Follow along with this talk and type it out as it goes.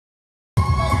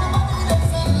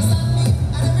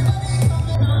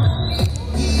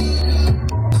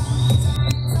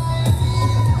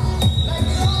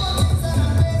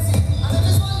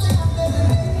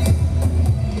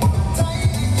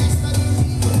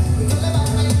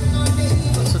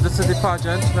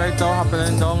pageant right now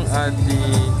happening down at the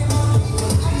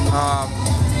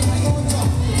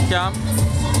camp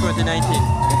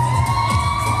 2019.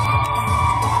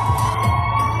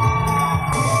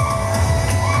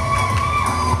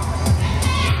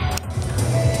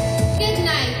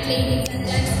 Ladies and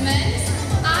gentlemen,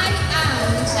 I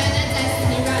am China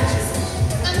Destiny Rogers.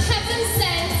 I'm heaven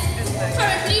sent,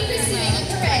 currently pursuing a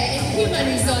career in human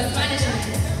resource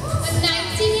management. I'm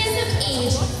 19 years of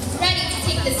age, ready to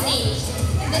take the stage.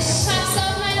 The chapter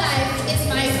of my life is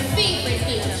my favorite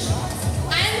page.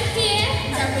 I am here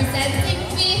representing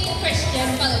Faith Christian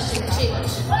Fellowship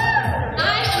Church.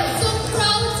 I am so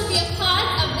proud to be a part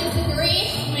of this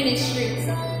great ministry. As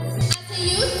a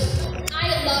youth,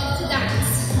 I love to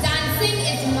dance. Dancing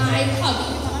is my hobby.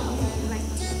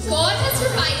 God has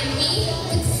provided me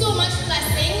with so much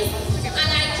blessings, and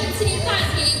I continue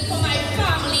thanking for my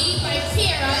family, my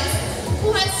parents,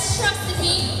 who has trusted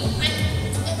me and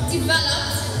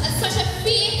developed such a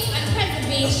faith and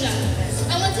preservation.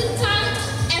 I want to thank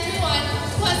everyone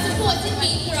who has supported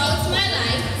me throughout my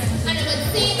life, and I would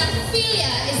say that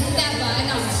failure is never an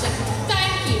option.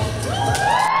 Thank you.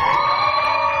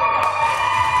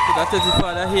 So that is the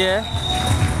father here.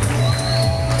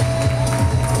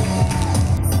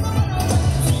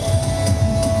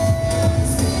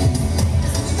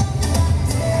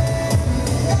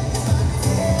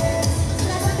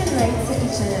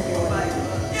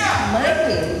 My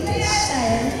name is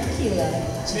Cheyenne Keela.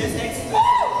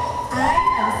 I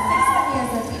am 16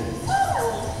 years of age.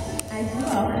 I grew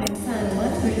up in San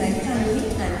Juan with my family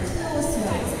and close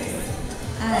relatives.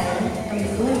 I am the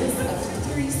oldest of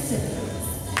 3 siblings.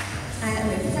 I am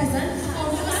a present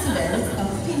former student of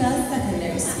Pinal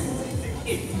Secondary School,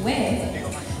 where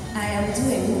I am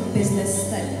doing business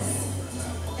studies.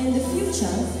 In the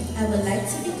future, I would like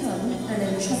to become an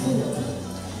entrepreneur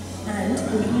and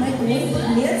with my own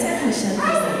nail technician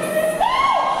business.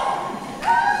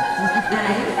 I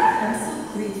am so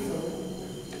grateful.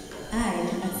 I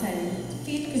attend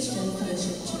Faith Christian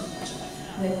Fellowship Church,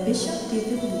 where Bishop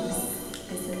David Lewis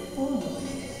is the former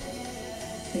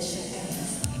bishop.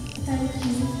 Thank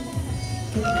you.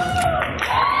 Goodbye.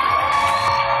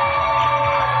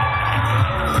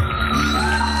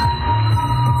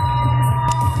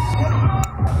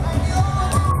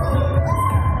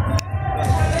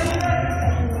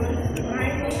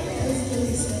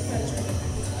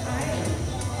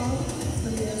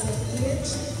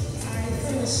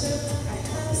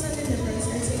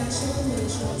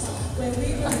 Where we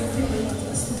believe people want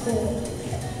us to go.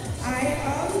 I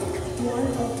am one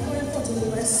of 140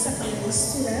 West secondary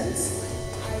students.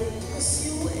 I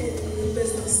pursue in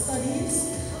business studies.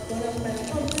 One of my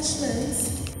accomplishments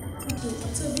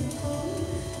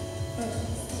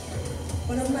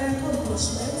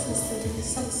is to be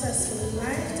successful in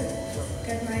life, to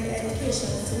get my education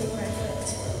and to make my friends.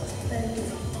 Thank you.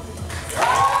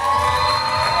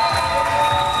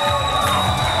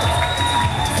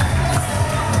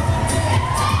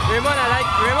 Raymond, I like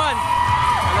Raymond.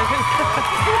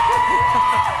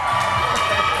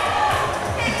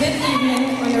 Good evening,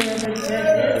 honorable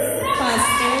judges,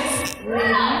 pastors,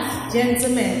 ladies,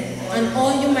 gentlemen, and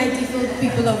all you mightiful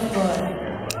people of God.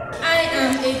 I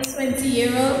am a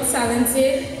 20-year-old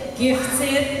talented,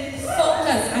 gifted,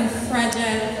 focused, and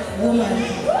fragile woman.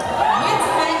 With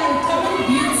my uncommon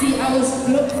beauty, I was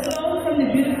flown from the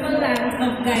beautiful land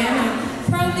of Guyana,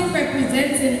 proudly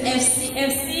representing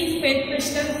FCFC Faith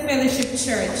Christian Fellowship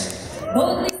Church.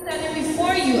 Boldly standing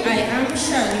before you, I am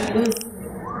Shirley Wilson.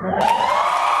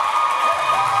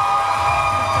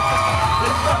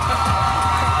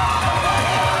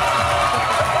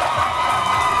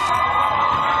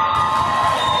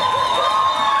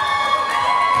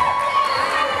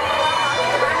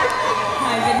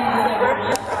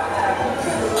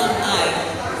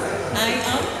 I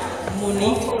am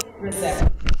Monique Rosette.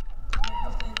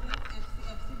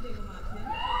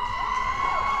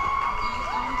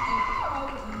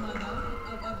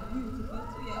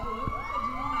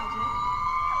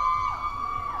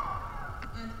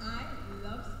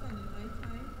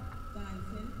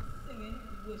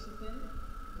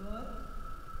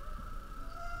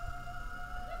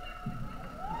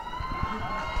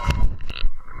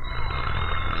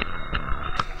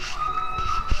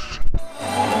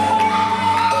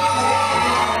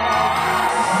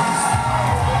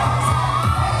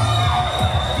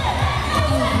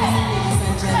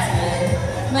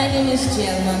 My name is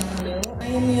Jill Mancino. I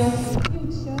am your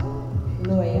future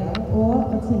lawyer or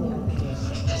attorney.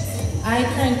 I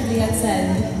currently attend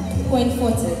Point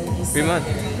Fortin. Raymond,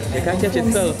 you can't catch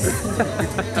yourself.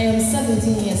 I am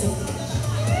 17 years old.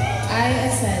 I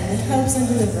attend Helps and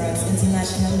Deliverance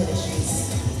International Ministries.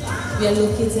 We are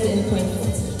located in Point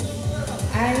Fortin.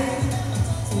 I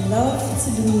love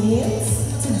to do nails,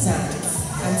 to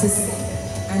dance, and to sing,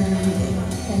 and reading.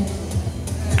 Thank you.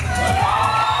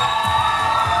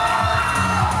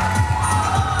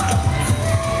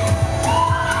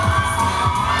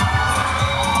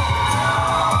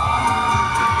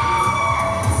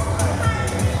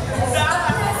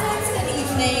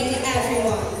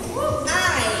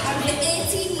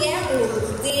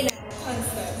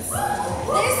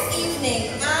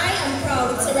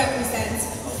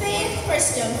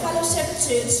 Christian Fellowship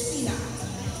Church, Pina.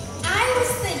 I was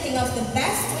thinking of the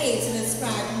best way to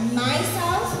describe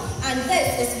myself, and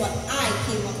this is what I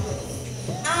came up with.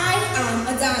 I am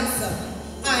a dancer.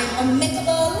 I am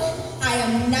amicable. I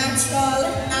am natural.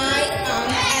 I am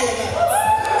elegant.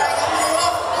 I am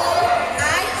lovable.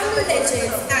 I am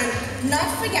religious, and not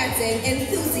forgetting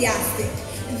enthusiastic.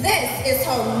 This is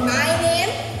how my name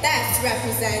best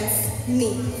represents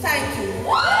me. Thank you.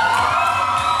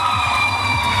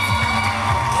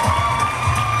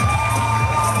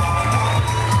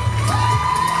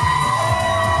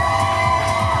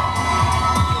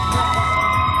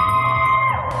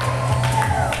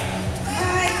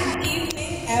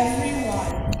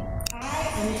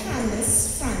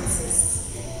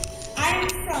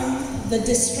 The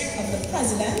district of the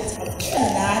President of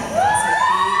Trinidad and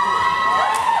Tobago,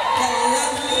 the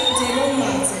lovely Diego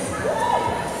Martin.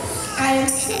 I am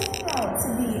so proud to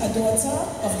be a daughter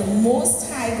of the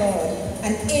Most High God,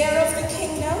 an heir of the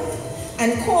kingdom,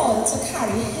 and called to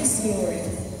carry His glory.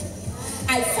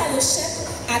 I fellowship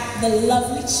at the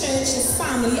lovely church, the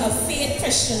Family of Faith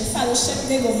Christian Fellowship,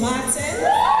 Diego Martin,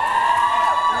 where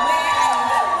I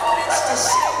am privileged to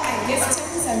share my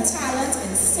giftings and talent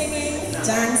in singing,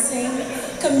 dancing,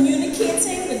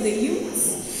 communicating with the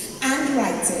youths, and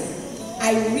writing.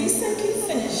 I recently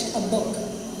finished a book,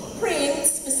 Praying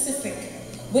Specific,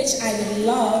 which I would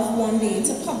love one day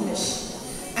to publish,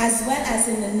 as well as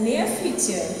in the near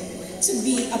future to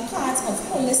be a part of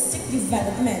holistic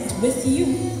development with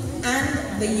youth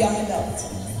and the young adult.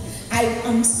 I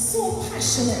am so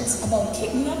passionate about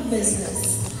kicking up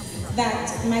business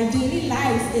that my daily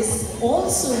life is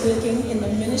also working in the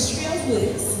Ministry of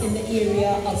Works in the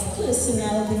area of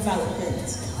personal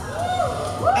development.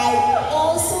 I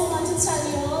also want to tell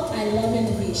you all I love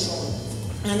innovation,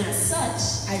 and as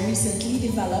such, I recently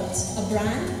developed a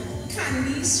brand,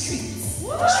 Candy Streets.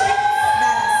 Treats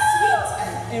that are sweet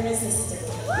and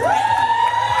irresistible.